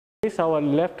Place our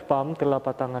left palm,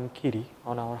 telapak tangan kiri,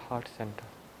 on our heart center.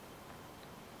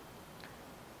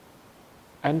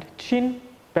 And chin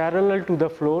parallel to the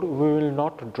floor, we will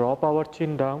not drop our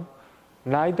chin down,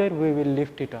 neither we will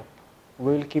lift it up.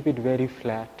 We will keep it very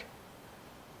flat.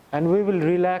 And we will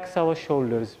relax our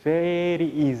shoulders, very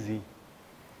easy.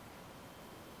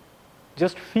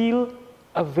 Just feel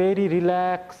a very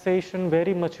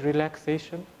much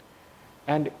relaxation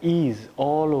and ease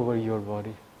all over your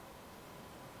body.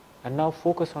 And now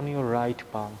focus on your right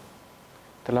palm,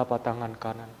 telapak tangan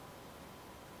kanan.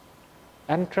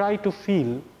 And try to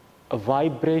feel a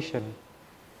vibration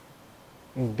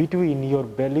between your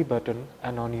belly button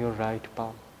and on your right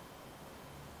palm.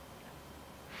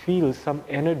 Feel some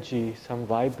energy, some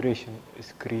vibration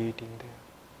is creating there.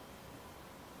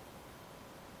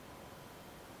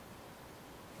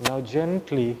 Now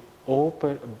gently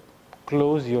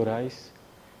close your eyes,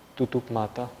 tutup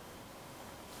mata.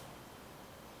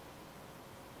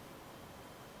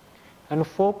 And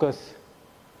focus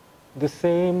the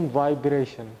same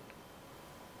vibration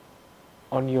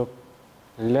on your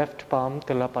left palm,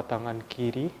 telapak tangan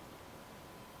kiri,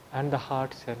 and the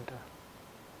heart center.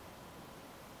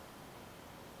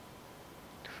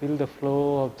 Feel the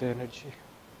flow of the energy.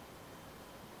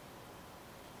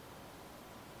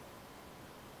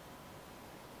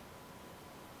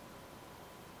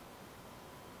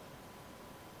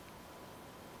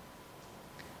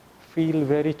 Feel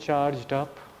very charged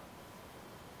up,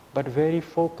 but very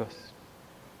focused,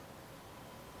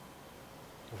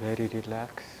 very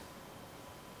relaxed,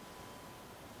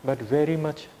 but very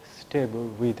much stable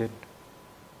within.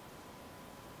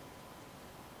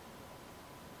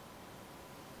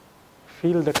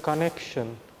 Feel the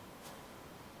connection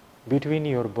between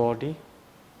your body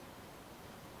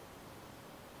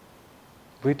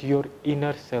with your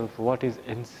inner self, what is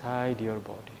inside your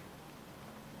body.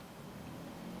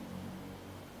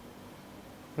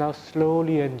 Now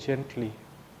slowly and gently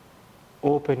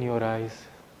open your eyes,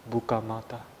 buka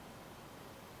mata,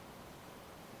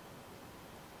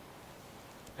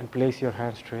 and place your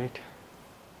hands straight.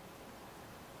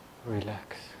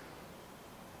 Relax.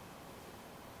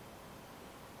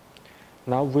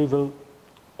 Now we will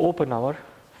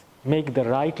make the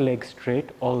right leg straight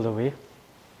all the way.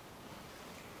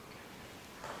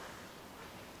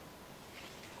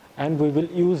 And we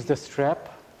will use the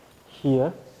strap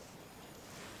here.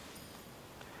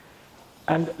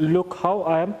 And look how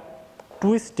I am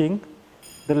twisting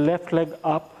the left leg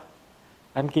up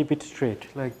and keep it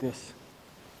straight like this.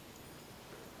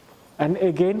 And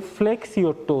again flex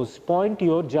your toes, point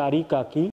your jari kaki